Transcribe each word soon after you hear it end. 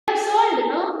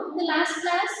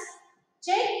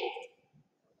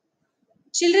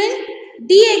Children,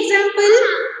 D example.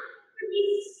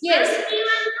 Yes.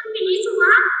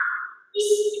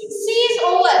 C is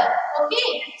over. Okay.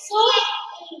 So,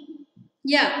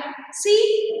 yeah.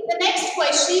 See the next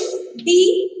question.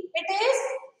 D. It is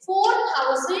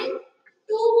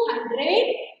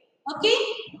 4,200. Okay.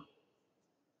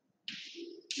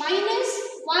 Minus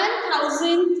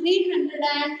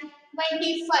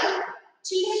 1,325.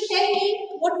 Children, tell me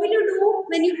what will you do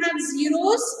when you have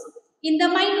zeros in the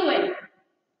minuend?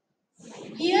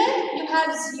 Here you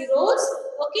have zeros.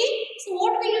 Okay. So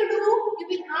what will you do? You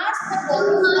will ask the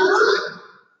borrow from.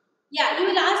 Yeah, you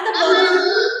will ask the borrow.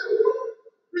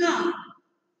 No.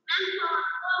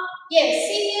 Yes.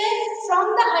 See here from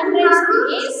the hundreds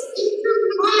place.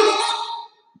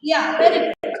 Yeah, very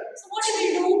good. So what you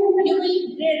will do? You will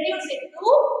reduce it to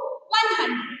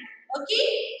 100. Okay,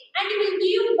 and you will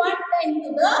give 110 to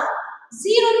the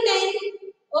 010.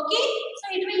 Okay, so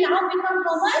it will now become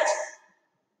how much?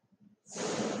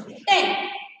 10.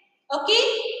 Okay,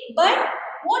 but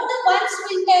what the ones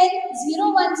will tell?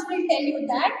 0 ones will tell you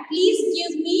that please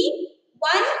give me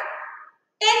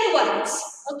 10 ones.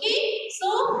 Okay, so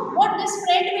what this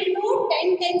friend will do?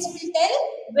 10 tens will tell,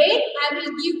 wait, I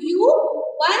will give you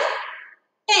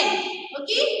 10.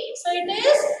 Okay, so it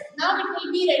is now it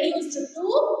will be reduced to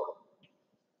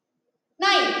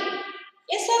 9.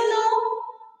 Yes or no?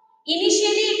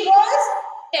 Initially it was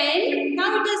 10,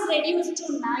 now it is reduced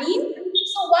to 9.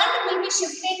 So 1 will be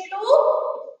shifted to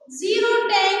 0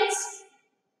 tens.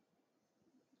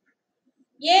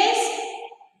 Yes.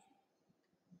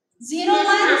 0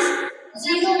 ones.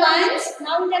 0 ones.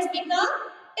 Now it has become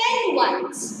 10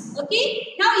 ones.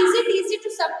 Okay. Now is it easy to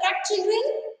subtract, children?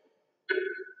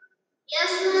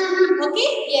 Yes, ma'am. Okay.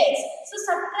 Yes. So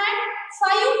subtract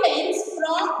 5 tens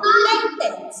from 10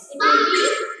 tens. It will be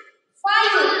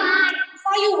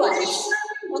 5 ones.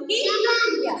 Okay.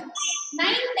 Yeah. 9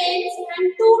 tens and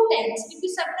 2 tens. If you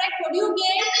subtract, what do you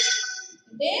get?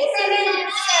 This 7.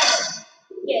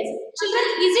 Yes. Children,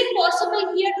 is it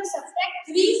possible here to subtract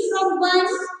 3 from 1?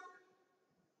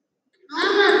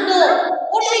 No.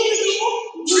 What will you do?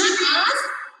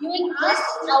 You will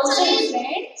ask 1,000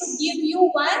 friend to give you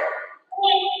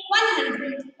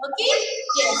 100. Okay?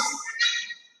 Yes.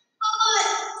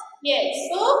 Yes.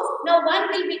 So now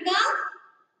 1 will become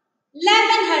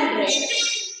 1,100.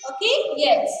 Okay?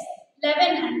 Yes. 1,100.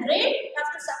 You have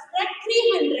to subtract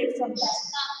 300 from that.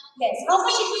 Yes. How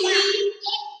much it will be?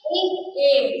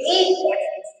 8.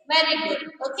 Very good.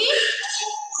 Okay?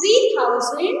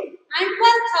 3,000 and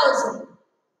 1,000.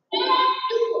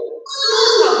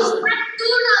 2,000.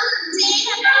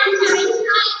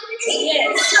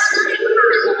 Yes.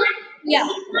 Yeah.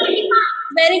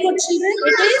 Very good, children.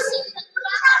 It is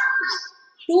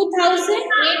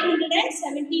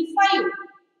 2,875.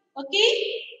 Okay?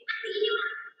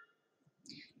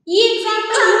 E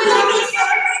example you will have to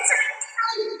solve.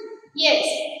 Yes.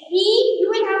 E you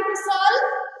will have to solve.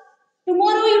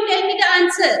 Tomorrow you tell me the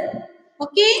answer.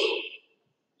 Okay?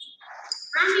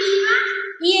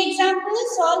 E example,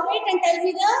 solve it and tell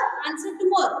me the answer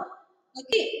tomorrow.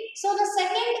 Okay. So the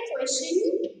second question,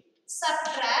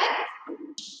 subtract.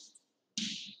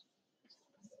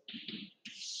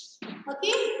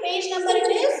 Okay. Page number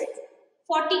it is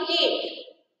 48.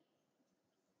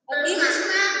 Okay.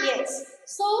 Yes.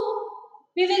 So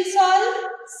we will solve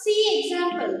C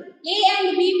example. A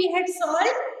and B we had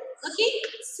solved. Okay.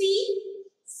 C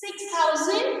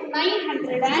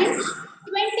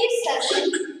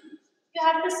 6,927. You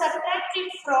have to subtract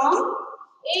it from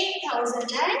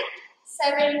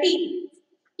 8,070.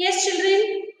 Yes, children.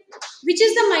 Which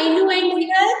is the minuend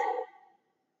here?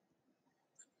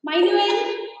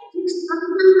 Minuend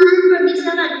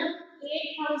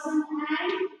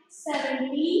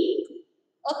 8,070.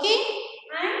 Okay,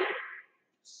 and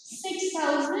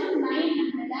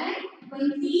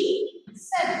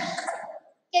 6,927.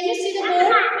 Can you see the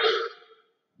board?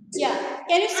 Yeah.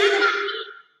 Can you see the?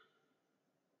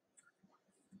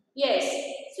 Yes.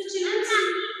 So children,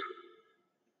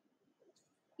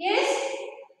 yes.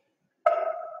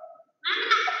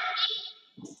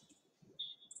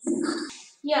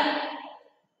 Yeah.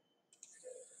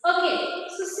 Okay.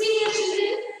 So see here,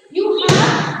 children. You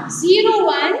have 0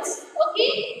 ones.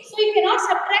 Okay. So you cannot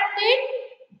subtract it.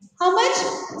 How much?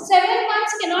 7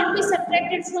 ones cannot be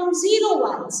subtracted from 0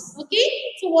 ones. Okay.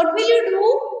 So what will you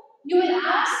do? You will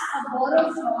ask a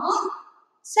borrow from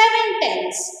 7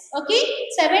 tens. Okay.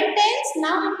 7 tens.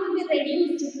 Now it will be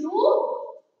reduced to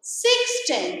 6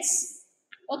 tens.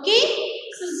 Okay.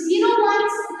 So 0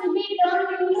 ones will be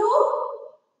turned into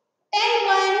 10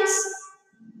 ones.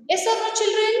 Yes or no,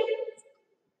 children?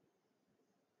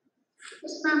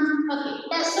 Yes, ma'am. Okay.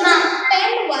 Yes, So ma'am.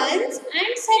 10 ones and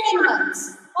 7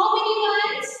 ones. How many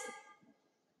ones?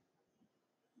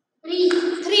 Three.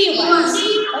 3 Three ones. ones.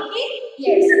 Okay.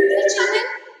 Yes. So children,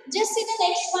 just see the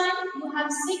next one. You have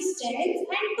 6 tens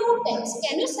and 2 tens.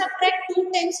 Can you subtract 2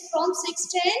 tens from 6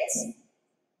 tens?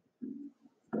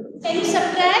 Can you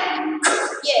subtract?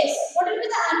 Yes. What will be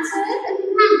the answer?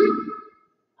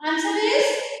 Answer is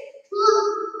Four.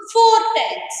 4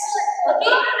 tens.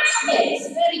 Okay? Yes,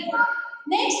 very good.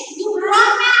 Next, you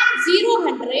have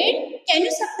 0 100. Can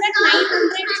you subtract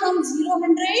 900 from 0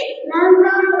 100?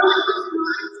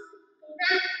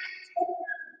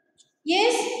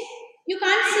 Yes? You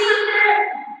can't see?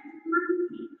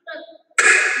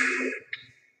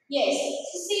 Yes.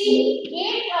 So see,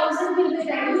 8,000 will be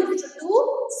reduced to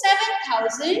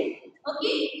 7,000.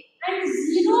 Okay? And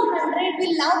 0 100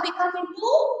 will now become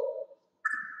into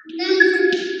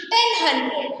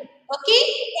 1000. Okay?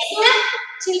 So,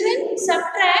 children,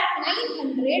 subtract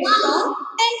 900 from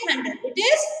 1000. It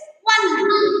is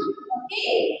 100.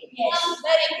 Okay? Yes,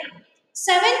 very good.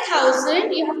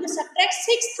 7,000, you have to subtract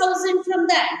 6,000 from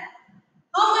that.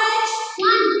 How much?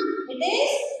 It is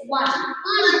 1.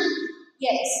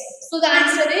 Yes. So, the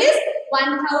answer is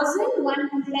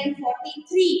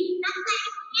 1,143.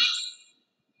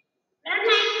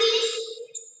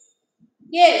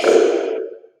 Yes.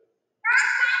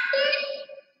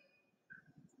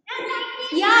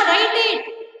 Yeah, write it.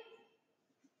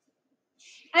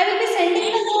 I will be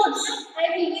sending the notes. I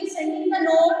will be sending the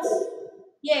notes.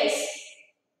 Yes.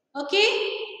 Okay?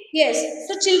 Yes.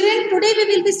 So, children, today we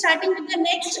will be starting with the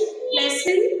next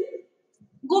lesson.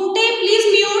 Gumte, please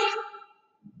mute.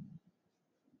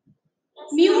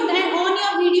 Mute and on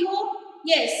your video.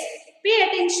 Yes. Pay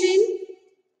attention.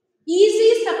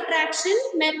 Easy subtraction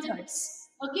methods.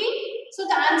 Okay? So,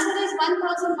 the answer is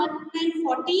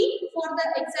 1140 for the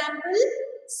example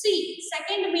C.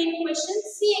 Second main question,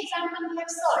 C example we have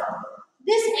solved.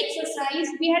 This exercise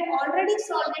we had already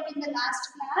solved it in the last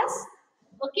class.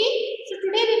 Okay? So,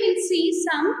 today we will see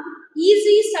some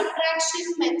easy subtraction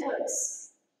methods.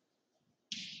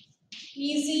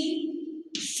 Easy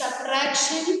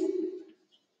subtraction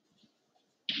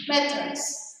methods.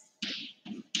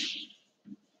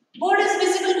 Board is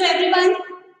visible to everyone?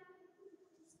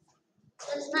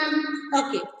 Yes, ma'am.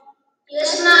 Okay.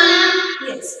 Yes, ma'am.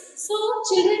 Yes. So,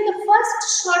 children, the first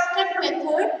shortcut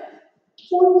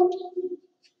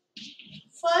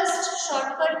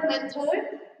method.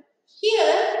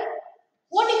 Here,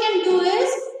 what you can do is,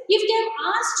 if they have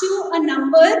asked you a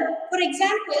number, for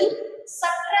example,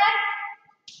 subtract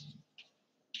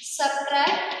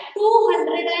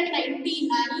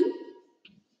 299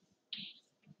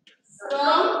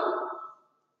 from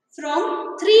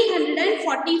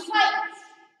 345.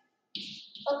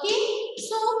 Okay,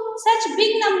 so such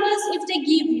big numbers if they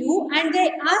give you and they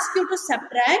ask you to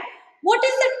subtract, what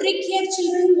is the trick here,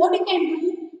 children? What you can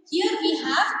do? Here we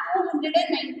have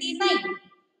 299,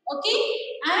 okay,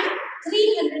 and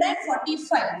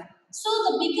 345. So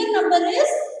the bigger number is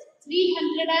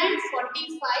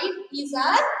 345 is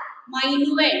our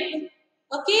minuend.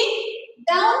 Okay,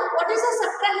 down what is the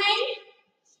subtrahend?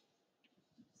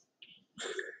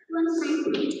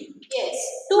 Yes,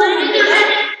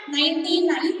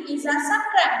 299 is a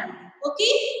subtrahend.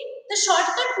 Okay, the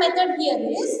shortcut method here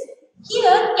is,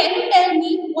 here can you tell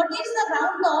me what is the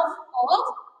round off of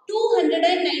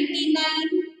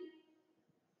 299?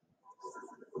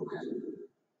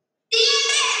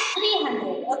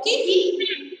 300. Okay,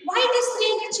 why it is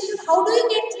 300, children? How do you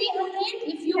get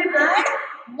 300? If you add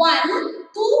 1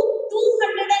 to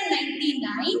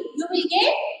 299, you will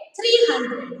get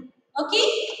 300. Okay,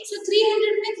 so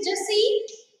 300 means, just see,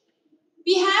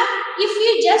 we have, if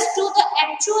we just do the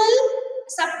actual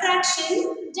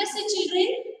subtraction, just say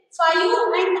children,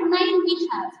 5 and 9 we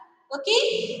have.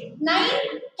 Okay, 9,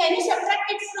 can you subtract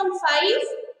it from 5?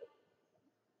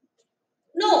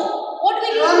 No. What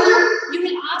will you do? You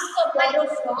will ask a borrow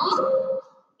from 40.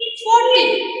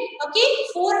 Okay,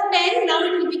 410, now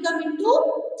it will become into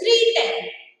 310.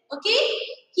 Okay,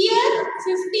 here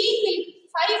 15 will,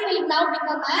 5 will now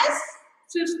become as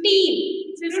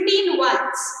 15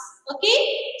 ones. Okay,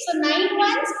 so 9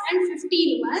 ones and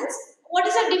 15 ones. What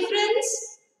is the difference?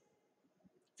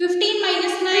 15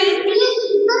 minus 9?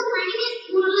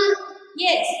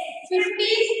 Yes,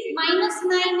 15 minus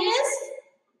 9 is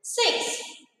 6.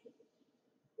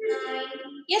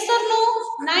 Yes or no?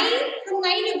 9, from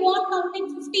 9 you go on counting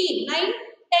 15. 9,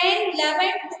 10, 11,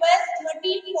 12,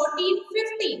 13, 14,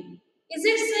 15. Is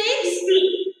it 6?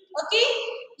 Okay?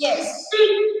 Yes.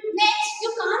 Next, you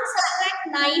can't subtract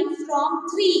 9 from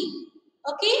 3.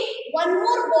 Okay? One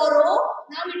more borrow.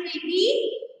 Now it will be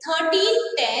 13,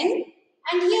 10.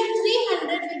 And here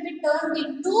 300 will be turned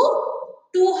into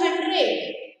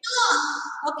 200.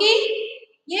 Okay?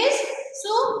 Yes?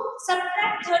 So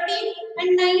subtract 13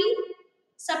 and 9.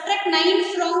 Subtract 9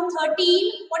 from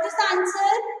 13. What is the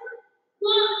answer?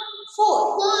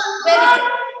 4. Very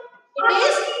good. It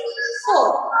is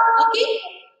 4. Okay?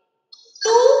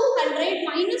 200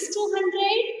 minus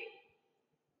 200.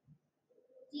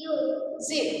 0.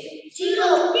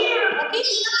 Okay?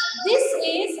 This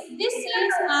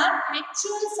is our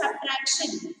actual subtraction.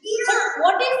 But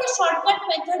what is the shortcut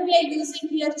method we are using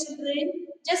here, children?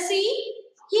 Just see.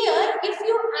 Here, if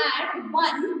you add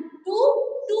 1 to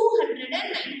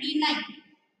 299.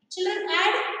 Children,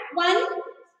 add 1.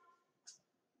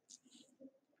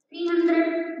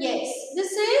 300. Yes.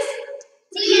 This is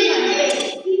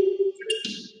 300.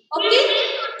 Okay?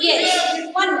 Yes.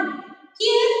 1.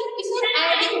 Here, if you are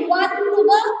adding 1 to the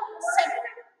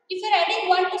if you are adding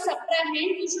 1 to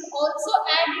subtrahend, you should also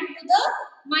add it to the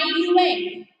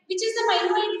minuend. Which is the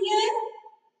minuend here?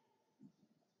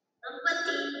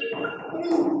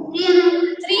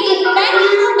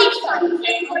 345.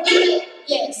 Okay?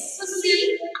 Yes. So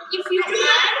see, if you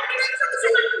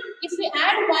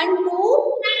add 1 to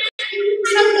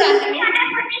subtrahend,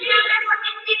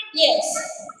 yes.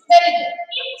 Very good.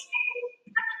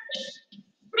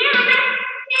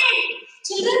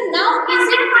 Children, now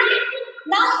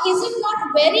is it not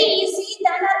very easy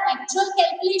than our actual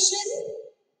calculation?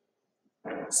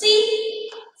 See,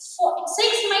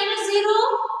 6 minus 0,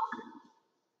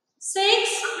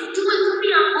 6.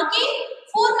 Okay,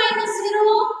 4 minus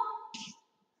 0,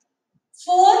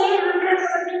 4.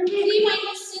 3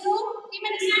 minus 0, 3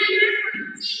 minus 3.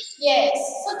 Yes.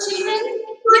 So children,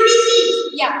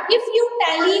 if you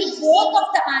tally both of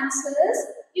the answers,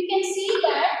 you can see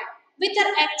that with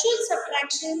our actual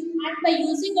subtraction and by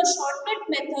using a shortcut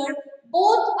method,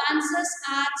 both answers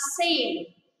are same.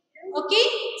 Okay,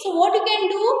 so what you can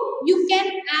do, you can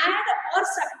add or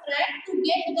subtract to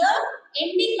get the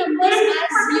ending numbers as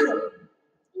 0.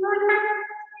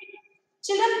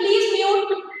 Children, please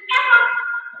mute.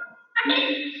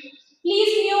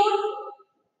 Please mute.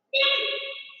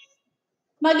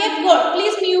 Magat, God,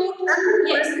 please mute.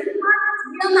 Yes.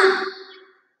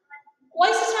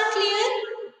 Voice is not clear.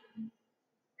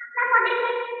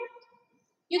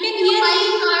 You can hear me.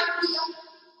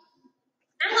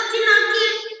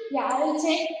 Yeah, I will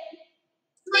check.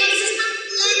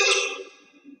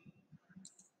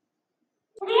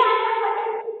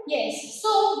 Yes.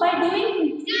 So by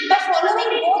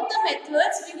following both the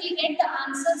methods, we will get the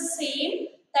answer same.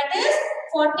 That is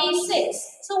 46.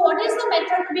 So what is the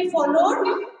method to be followed?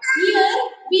 Here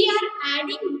we are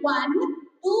adding 1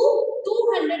 to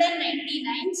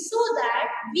 299 so that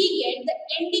we get the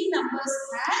ending numbers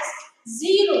as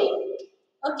 0.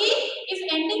 Okay? If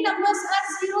ending numbers are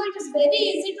 0, it is very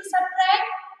easy to subtract.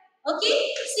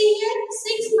 Okay? See here,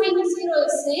 6 minus 0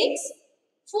 is 6.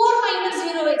 4 minus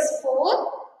 0 is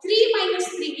 4. 3 minus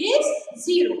 3 is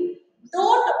 0.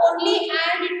 Don't only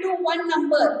add it to one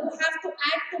number. You have to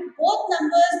add to both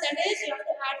numbers. That is, you have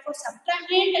to add for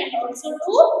subtrahend and also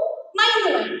to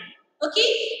minuend. Okay?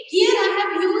 Here I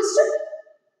have used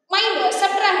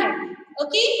subtrahend.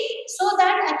 Okay? So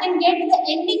that I can get the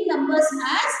ending numbers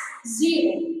as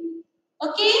 0.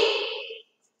 Okay?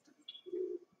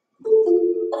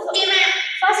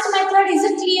 First method, is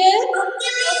it clear?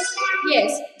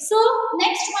 Yes. So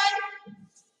next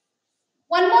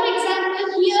one more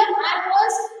example. Here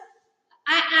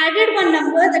I added one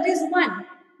number, that is 1.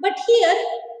 But here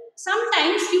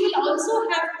sometimes you will also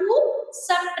have to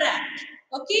subtract.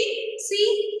 Okay?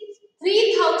 See,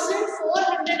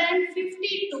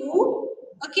 3452.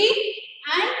 Okay?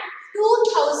 And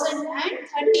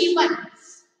 2031.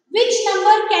 Which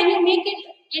number can you make it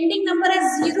ending number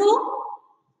as 0?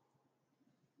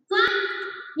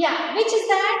 Yeah, which is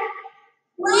that?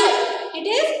 It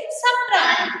is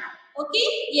subtract. Okay?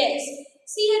 Yes.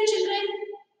 See here, children.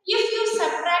 If you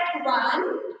subtract 1,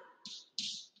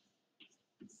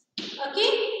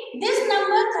 okay, this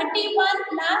number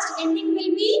 31 last ending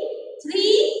will be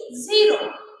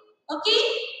 30. Okay?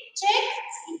 Check.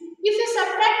 If you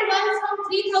subtract 1 from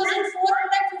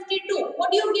 3452, what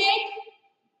do you get?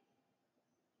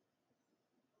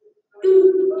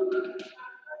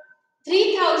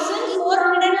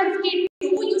 3452.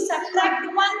 You subtract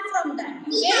 1 from that.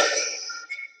 You get?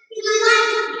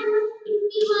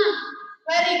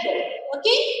 Very good.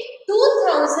 Okay.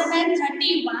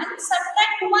 2031.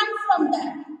 Subtract 1 from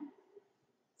that.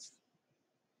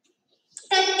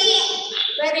 30.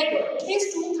 Very good. It is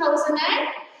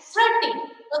 2030.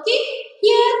 Okay.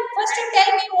 Here, first you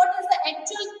tell me what is the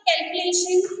actual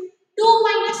calculation. 2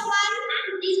 minus 1.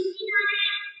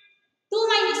 2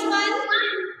 minus 1.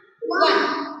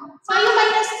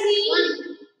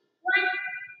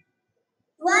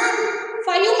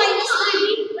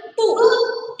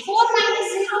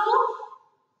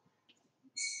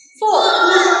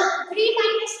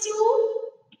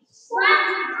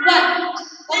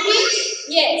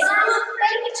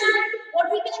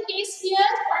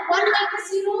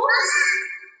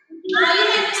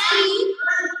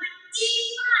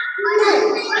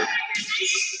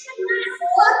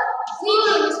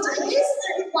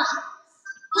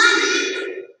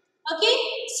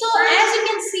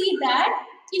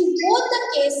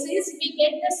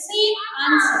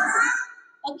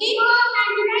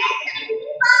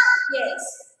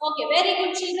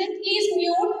 children, please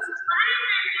mute.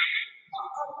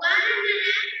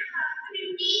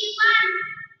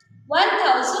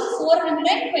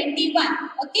 1421.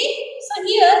 Okay, so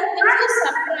here if you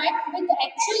subtract with the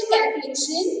actual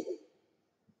calculation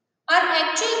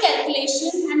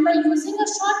and by using a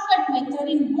shortcut method,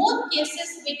 in both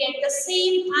cases we get the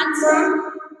same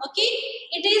answer. Okay,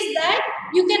 it is that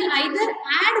you can either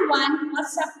add 1 or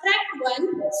subtract 1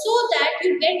 so that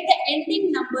you get the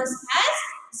ending numbers as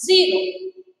 0.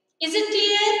 Is it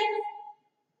clear?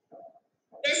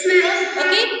 Yes, ma'am.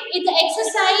 Okay, in the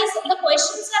exercise, the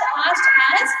questions are asked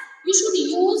as you should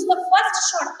use the first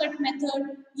shortcut method,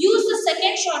 use the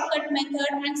second shortcut method,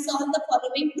 and solve the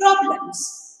following problems.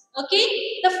 Okay,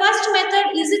 the first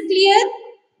method, is it clear?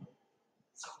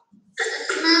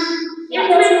 Yes,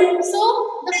 ma'am. So,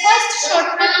 the first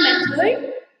shortcut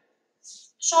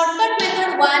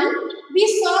method 1, we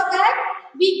saw that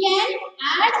we can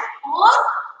add or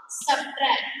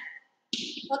subtract.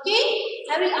 Okay,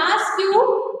 I will ask you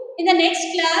in the next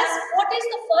class what is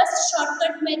the first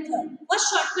shortcut method. First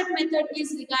shortcut method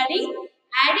is regarding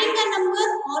adding a number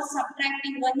or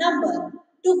subtracting a number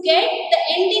to get the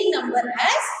ending number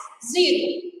as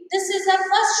 0. This is our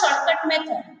first shortcut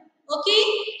method. Okay,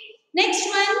 next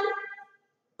one,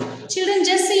 children,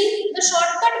 just see the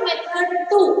shortcut method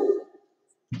 2.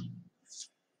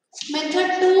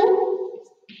 Method 2.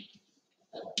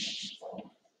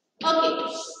 Okay,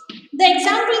 the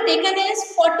example taken is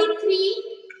 43.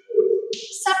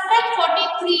 Subtract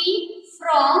 43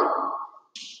 from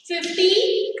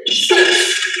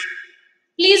 56.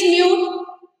 Please mute.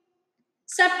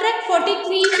 Subtract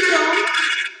 43 from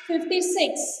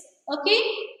 56. Okay.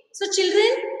 So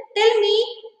children, tell me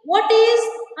what is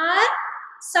our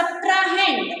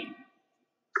subtrahend?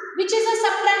 Which is a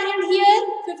subtrahend here?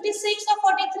 56 or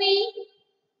 43?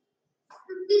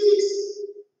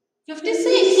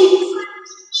 56.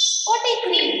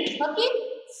 43. Okay.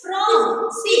 From,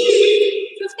 see,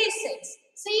 56.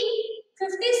 See,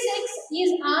 56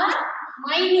 is our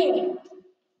minute.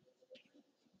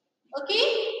 Okay.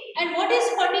 And what is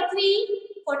 43?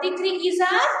 43 is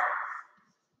our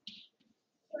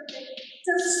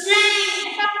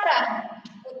subtrahend.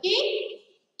 Okay.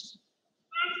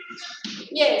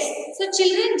 Yes. So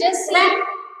children, just see,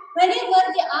 whenever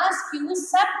they ask you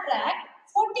subtract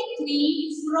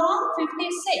 43 from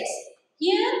 56,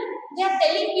 here they are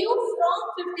telling you from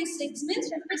 56 means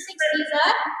 56 is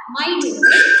our minute.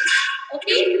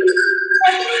 Okay,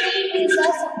 43 is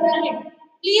our subtrahend.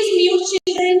 Please mute,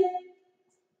 children.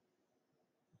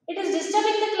 It is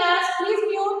disturbing the class. Please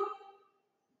mute.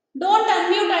 Don't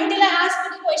unmute until I ask you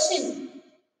the question.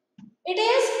 It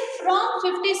is from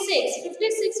 56.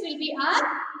 56 will be our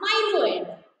minute.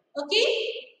 Okay,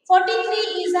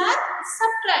 43 is our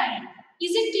subtrahend.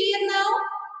 Is it clear now?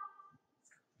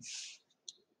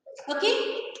 Okay,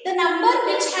 the number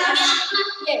which has,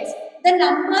 yes, the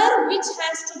number which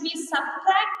has to be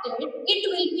subtracted, it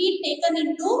will be taken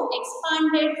into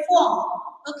expanded form.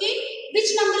 Okay,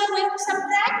 which number are we going to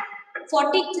subtract?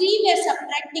 43, we are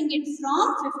subtracting it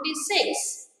from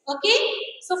 56. Okay,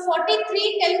 so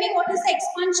 43, tell me what is the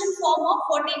expansion form of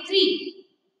 43?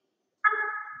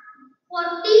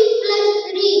 40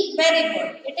 plus 3. Very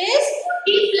good. It is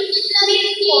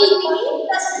 40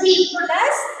 plus 3.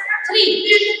 plus 3.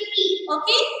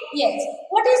 Okay. Yes.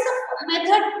 What is the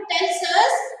method tells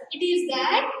us? It is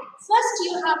that first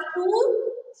you have to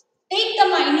take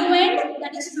the minuend,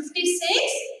 that is 56.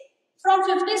 From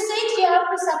 56 you have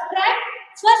to subtract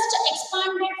first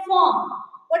expanded form.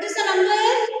 What is the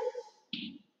number?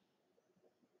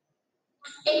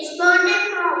 Expanded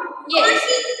form. Yes.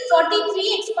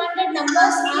 43 expanded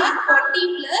numbers are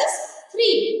 40 plus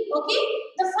 3. Okay.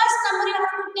 The first number you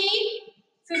have to take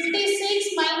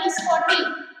 56 minus 40.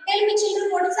 Tell me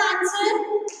children, what is the answer?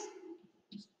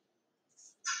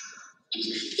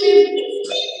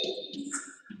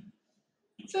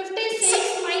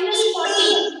 56 minus 40.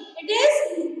 It is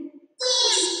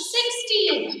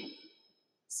 16.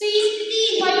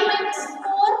 See, 5 minus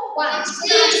 4, 1. So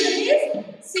the answer is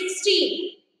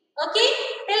 16. Okay.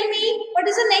 Tell me, what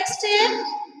is the next step?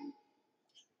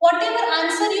 Whatever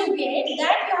answer you get,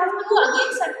 that you have to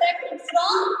again subtract it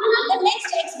from the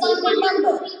next expanded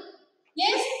number.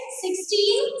 Yes,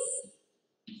 16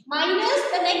 minus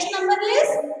the next number is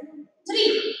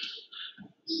 3.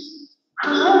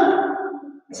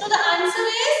 So the answer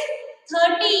is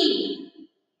 13.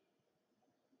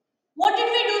 What did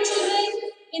we do, children?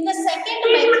 In the second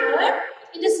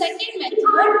method,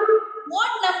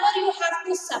 what number you have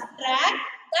to subtract,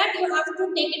 that you have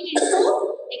to take it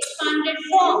into expanded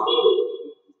form.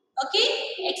 Okay,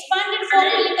 expanded form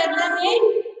में करना है,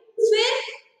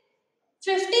 फिर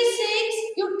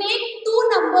 56, you take two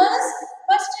numbers.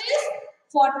 First is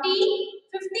 40.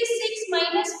 56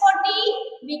 minus 40,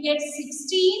 we get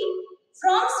 16.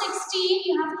 From 16,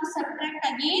 you have to subtract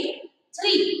again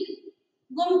 3.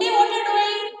 Gumte, what are you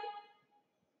doing?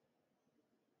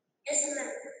 Yes, ma'am.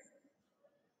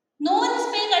 No one is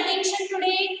paying attention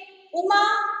today. Uma,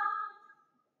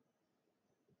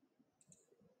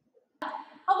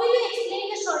 how will you explain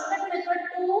the shortcut method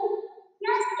to?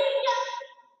 Yes, teacher.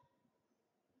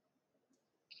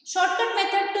 Shortcut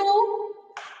method to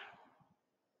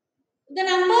the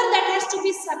number that has to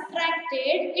be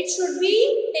subtracted, it should be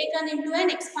taken into an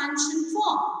expansion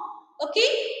form. Okay,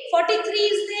 43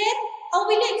 is there. How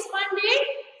will you expand it?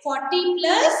 40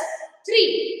 plus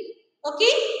 3.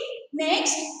 Okay,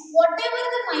 next, whatever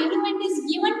the minuend is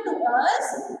given to us,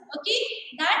 okay,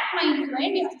 that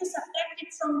minuend you have to subtract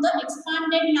it from the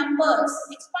expanded numbers.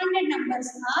 Expanded numbers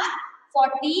are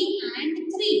 40 and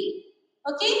 3.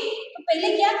 Okay, तो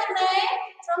पहले क्या करना है?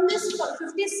 From this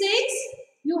 56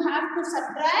 you have to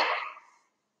subtract.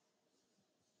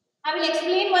 I will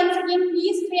explain once again,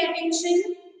 please pay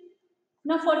attention.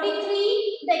 Now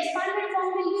 43, the expanded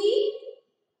form will be,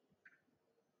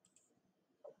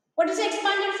 what is the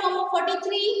expanded form of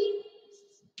 43?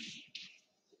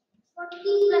 40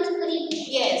 plus 3.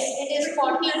 Yes, it is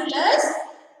 40 plus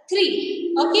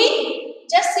 3. Okay,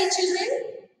 just see children,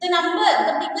 the number,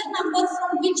 the bigger number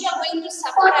from which you are going to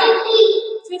subtract.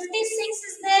 43. 56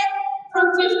 is there. From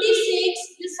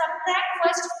 56, you subtract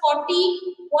first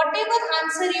 40. Whatever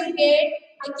answer you get,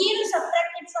 again you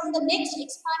subtract it from the next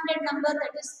expanded number,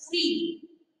 that is 3.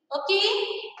 Okay?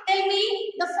 Tell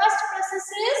me, the first process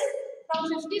is from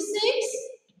 56,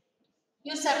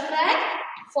 you subtract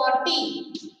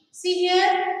 40. See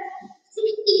here.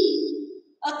 60.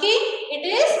 Okay? It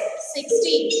is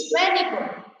 60. Very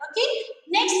good. Okay?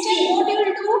 Next step, what you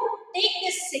will do? Take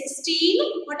this 16,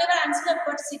 whatever answer I've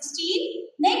got 16.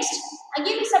 Next,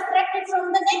 again subtract it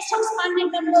from the next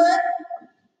expanded number.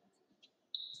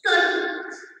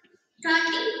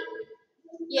 30.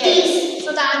 Yes.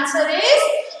 So the answer is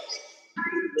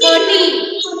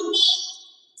 30.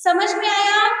 समझ में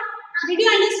आया? Did you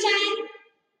understand?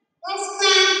 Yes,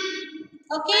 ma'am.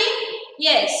 Okay?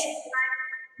 Yes.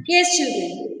 Yes,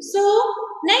 children. So,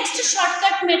 next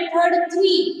shortcut method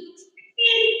 3.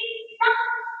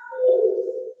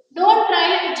 Don't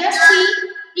write, just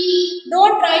see.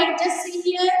 Don't write, just see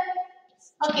here.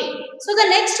 Okay. So, the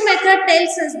next method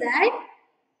tells us that,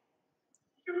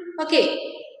 okay,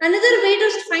 another way to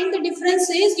find the difference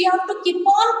is you have to keep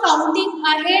on counting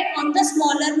ahead on the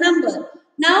smaller number.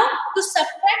 Now, to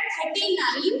subtract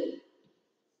 39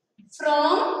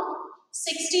 from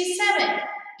 67.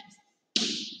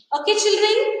 Okay,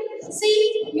 children,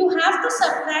 see, you have to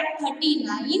subtract 39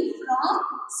 from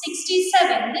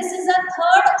 67. This is a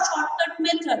third shortcut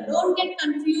method. Don't get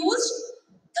confused.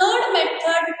 Third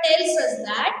method tells us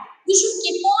that you should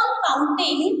keep on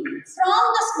counting from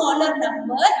the smaller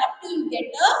number up till you get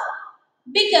a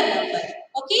bigger number.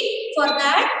 Okay, for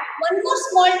that, one more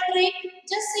small trick.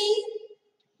 Just see,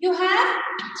 you have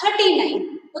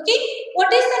 39. Okay,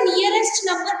 what is the nearest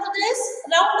number to this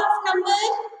round off number?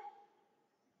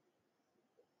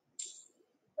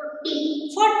 40.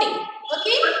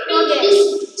 Okay? Yes.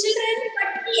 Children,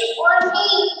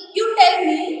 you tell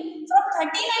me, from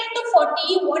 39 to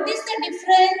 40, what is the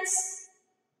difference?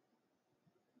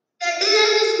 39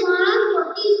 is small,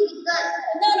 40 is bigger.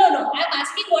 No. I am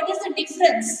asking what is the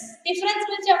difference. Difference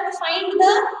means you have to find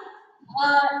the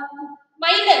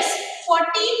minus. 40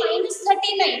 minus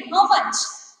 39. How much?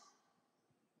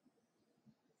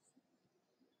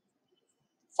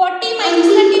 40 minus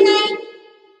 39.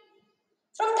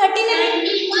 From 39.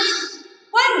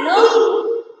 1. No.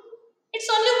 It's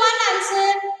only one answer.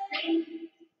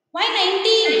 Why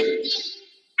 19?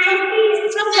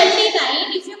 From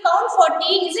 39, if you count 40,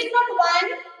 is it not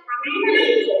 1?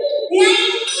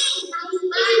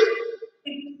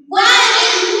 1. Why?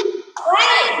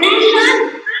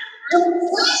 49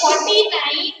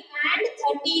 and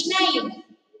 39.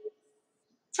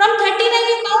 From 39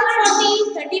 you count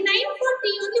 40. 39, 40,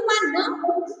 only 1, no?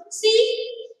 See?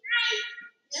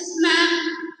 Yes, ma'am.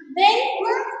 Then,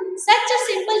 such a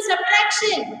simple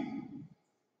subtraction.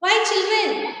 Why, children?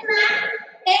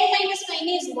 10 minus 9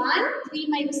 is 1. 3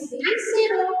 minus 3 is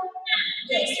 0.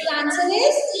 Yes, so the answer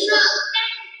is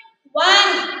 1. Why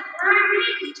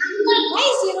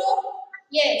 0?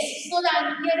 Yes, so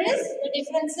here is the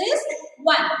difference is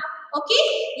 1. Okay?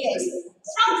 Yes.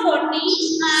 From 40,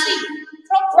 see,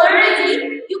 from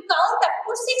 40 you count up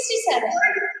to 67.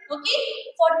 Okay?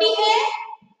 40 hai,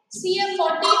 see here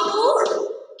 40 to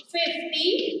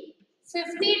 50,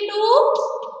 50 to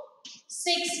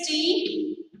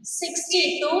 60,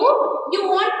 62. You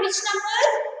want which number?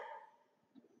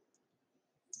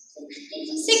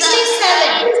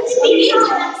 67. Okay.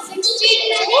 62,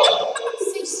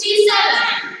 67.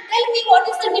 Tell me what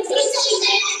is the difference,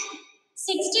 children?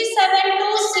 67 to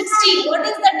 60. What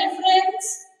is the difference?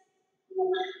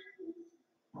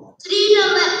 3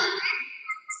 number.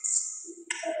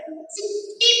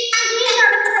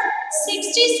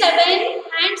 67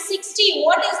 and 60.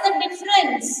 What is the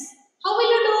difference? How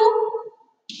will you do?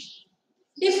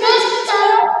 Difference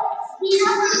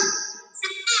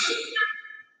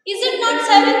is it not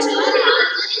 7, children?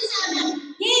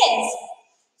 Yes.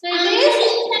 So it is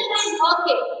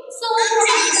okay. So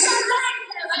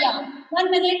yeah,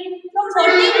 1 minute. From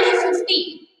 40 to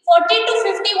 50. 40 to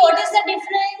 50. What is the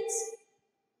difference?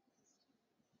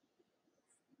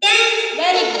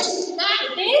 Very good.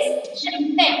 It is 10.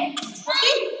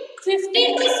 Okay. 50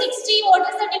 to 60. What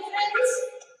is the difference?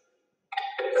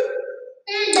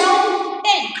 10.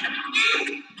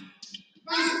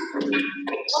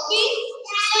 Okay.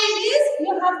 So it is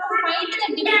you have to find the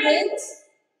difference.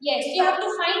 Yes, you have to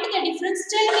find the difference.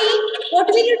 Tell me, what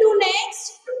will you do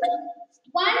next?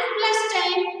 1 plus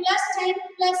 10 plus 10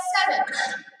 plus 7.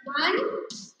 1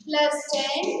 plus 10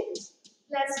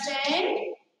 plus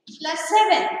 10 plus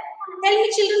 7. Tell me,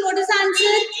 children, what is the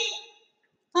answer?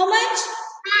 How much?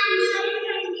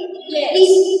 Yes.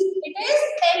 It is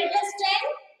 10 plus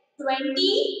 10,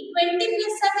 20. 20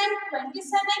 plus 7, 27.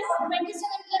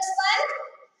 27 plus 1,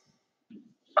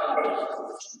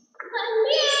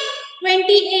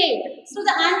 28. So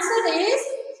the answer is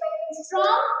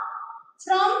from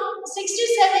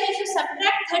 67, if you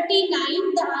subtract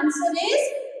 39, the answer is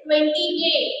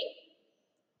 28.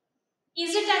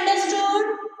 Is it understood?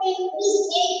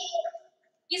 28.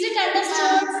 Is it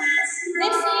understood?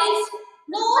 This is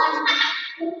no.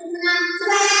 Who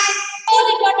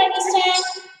did not understand?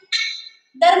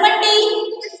 Dharmati.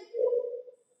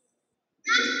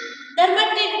 Dharmat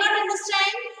did not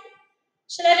understand.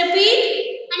 Shall I repeat?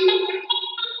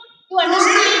 You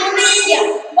understand? Yeah.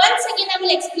 Once again, I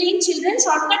will explain, children.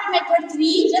 Shortcut method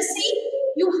 3. Just see.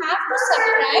 You have to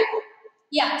subtract.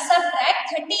 Yeah,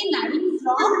 subtract 39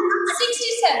 from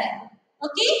 67.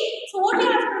 Okay. So what you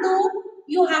have to do?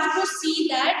 You have to see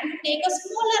that you take a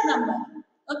smaller number.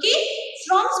 Okay.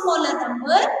 From smaller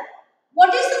number,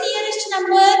 what is the nearest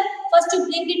number? First, you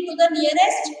bring it to the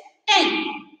nearest 10.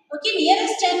 Okay.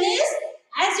 Nearest 10 is,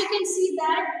 as you can see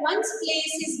that one's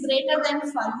place is greater than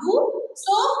 5.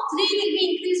 So 3 will be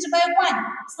increased by 1.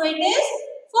 So it is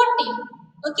 40.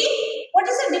 Okay. What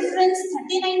is the difference?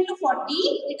 39 to 40.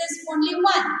 It is only 1.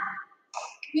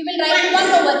 We will write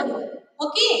 1 over here.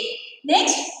 Okay.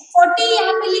 Next 40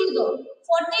 यहाँ पे लिख दो.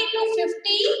 40 to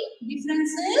 50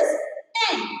 difference is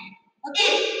 10.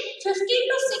 Okay. 50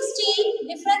 to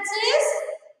 60 difference is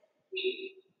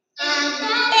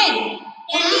 10.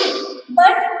 Okay.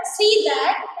 But see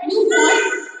that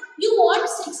you want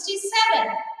 67.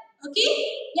 Okay.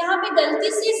 यहाँ पे गलती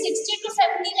से 60 to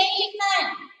 70 नहीं लिखना है.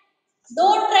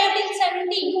 Don't write in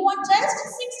 70. You want just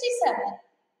 67.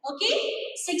 Okay.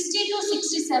 60 to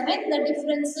 67. The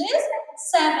difference is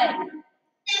 7.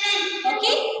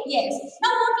 Okay. Yes.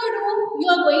 Now what you do? You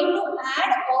are going to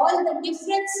add all the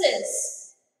differences.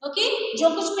 Okay. जो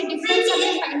कुछ भी difference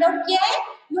हमने find out किया है,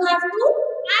 you have to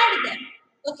add them.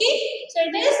 Okay. So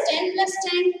it is 10 plus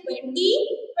 10, 20.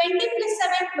 20 plus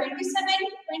 7, 27.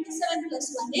 27 plus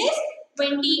 1 is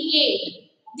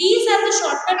 28. These are the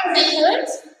shortcut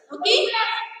methods. Okay.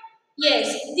 Yes.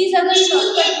 These are the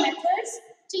shortcut methods.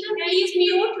 Children, please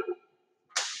mute.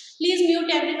 Please mute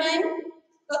everyone.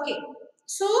 Okay.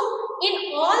 So,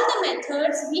 in all the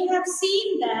methods, we have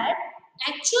seen that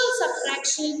actual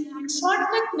subtraction and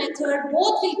shortcut method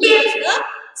both will give us the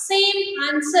same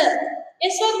answer.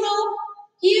 Yes or no?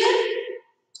 Here,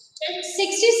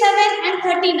 67 and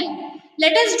 39.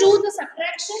 Let us do the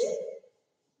subtraction.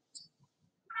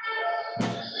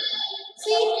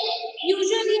 See,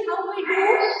 usually how we do,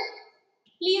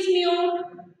 please mute.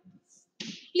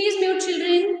 Please mute,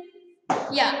 children.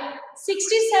 Yeah,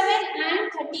 67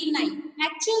 and 39.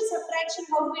 Actual subtraction,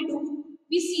 how we do?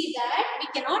 We see that we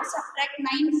cannot subtract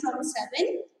 9 from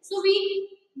 7. So we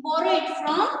borrow it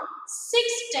from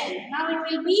 610. Now it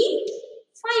will be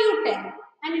 510.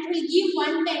 And it will give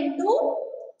 110 to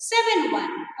 71.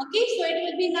 Okay, so it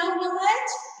will be now how much?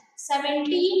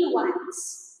 17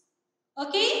 ones.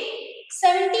 Okay,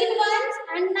 17 ones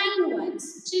and 9 ones.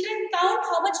 Children, count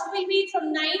how much it will be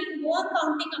from 9. Go on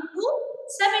counting up to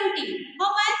 17.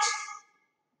 How much?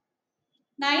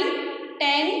 9,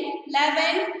 10,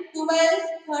 11, 12,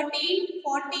 13,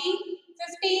 14,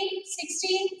 15,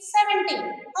 16, 17.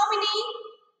 How many?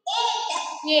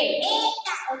 8.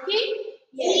 Okay?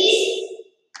 Yes.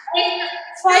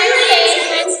 5,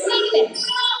 10 and 3, 10.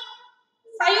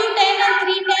 5, 10 and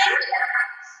 3, 10.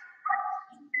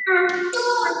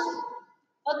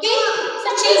 Okay? So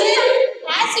children,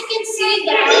 as you can see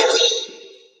that,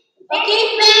 okay?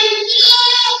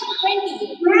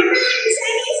 28.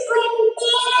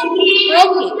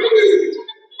 Okay.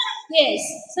 Yes.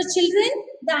 So children,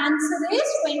 the answer is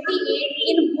 28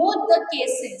 in both the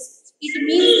cases. It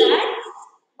means that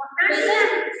whether,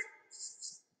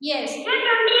 yes. Okay.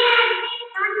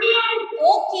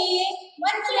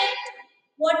 1 minute.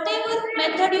 Whatever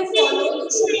method you follow, you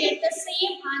should get the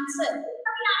same answer.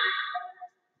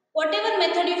 Whatever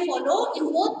method you follow,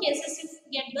 in both cases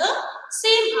you get the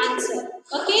same answer.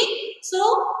 Okay. So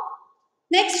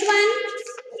next one.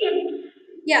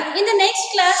 Yeah. In the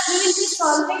next class, we will be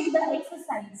solving the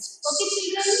exercise. Okay,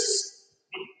 children.